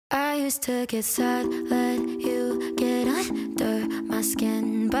used to get sad, let you get under my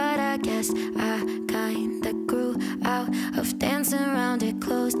skin, but I guess I kinda grew out of dancing around it.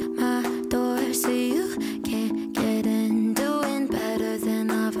 Closed my door so you can't get in, doing better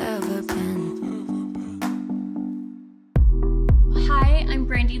than I've ever been. Hi, I'm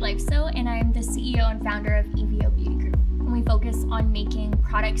Brandy Lifeso, and I'm the CEO and founder of Evio Beauty Group. And we focus on making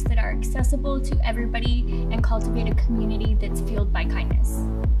products that are accessible to everybody and cultivate a community that's fueled by kindness.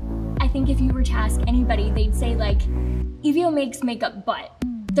 I think if you were to ask anybody, they'd say like, Evio makes makeup, but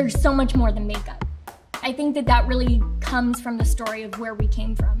there's so much more than makeup. I think that really comes from the story of where we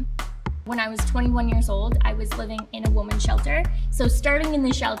came from. When I was 21 years old, I was living in a woman's shelter. So starting in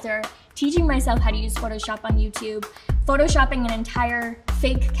the shelter, teaching myself how to use Photoshop on YouTube, photoshopping an entire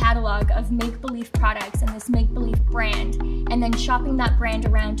fake catalog of make-believe products and this make-believe brand, and then shopping that brand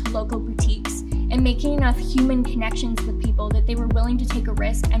around to local boutiques and making enough human connections with people that they were willing to take a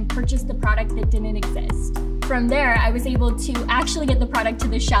risk and purchase the product that didn't exist. From there, I was able to actually get the product to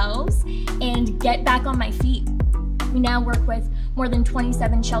the shelves and get back on my feet. We now work with more than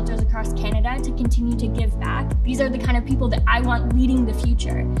 27 shelters across Canada to continue to give back. These are the kind of people that I want leading the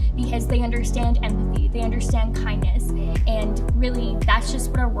future because they understand empathy, they understand kindness, and really that's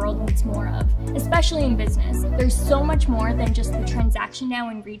just what our world needs more of, especially in business. There's so much more than just the transaction now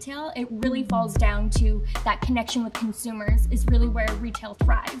in retail. It really falls down to that connection with consumers is really where retail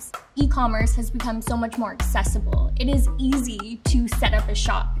thrives. E-commerce has become so much more accessible. It is easy to set up a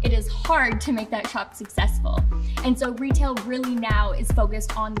shop. It is hard to make that shop successful. And so retail really now is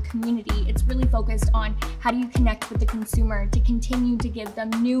focused on the community. It's really focused on how do you connect with the consumer to continue to give them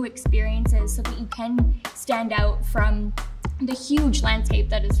new experiences so that you can stand out from the huge landscape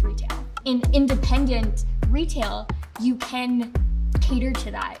that is retail. In independent retail, you can cater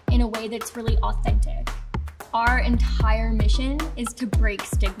to that in a way that's really authentic. Our entire mission is to break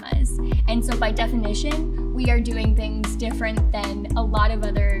stigmas. And so by definition, we are doing things different than a lot of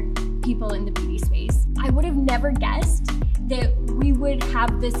other people in the beauty space. I would have never guessed that we would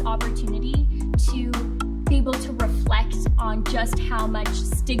have this opportunity to be able to reflect on just how much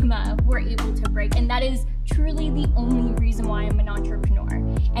stigma we're able to break. And that is truly the only reason why I'm an entrepreneur.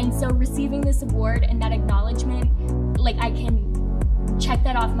 And so receiving this award and that acknowledgement, like I can check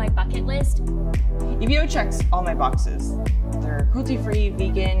that off my bucket list. Evio checks all my boxes. They're cruelty-free,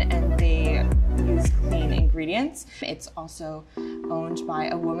 vegan, and they use clean ingredients. It's also owned by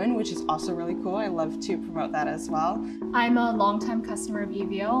a woman, which is also really cool. I love to promote that as well. I'm a longtime customer of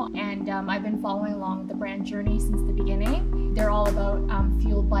Evio, and I've been following along the brand journey since the beginning. They're all about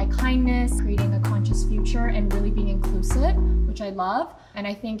fueled by kindness, creating a conscious future, and really being inclusive, which I love. And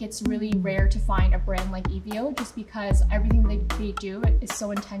I think it's really rare to find a brand like Evio just because everything they do is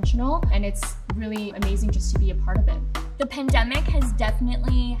so intentional, and it's really amazing just to be a part of it. The pandemic has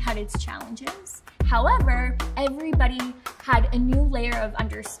definitely had its challenges. However, everybody had a new layer of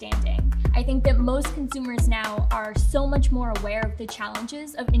understanding. I think that most consumers now are so much more aware of the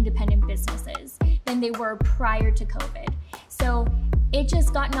challenges of independent businesses than they were prior to COVID. So it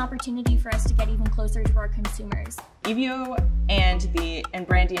just got an opportunity for us to get even closer to our consumers. Evio and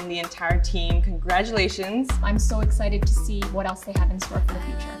Brandy and the entire team, congratulations. I'm so excited to see what else they have in store for the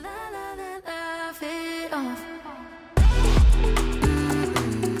future.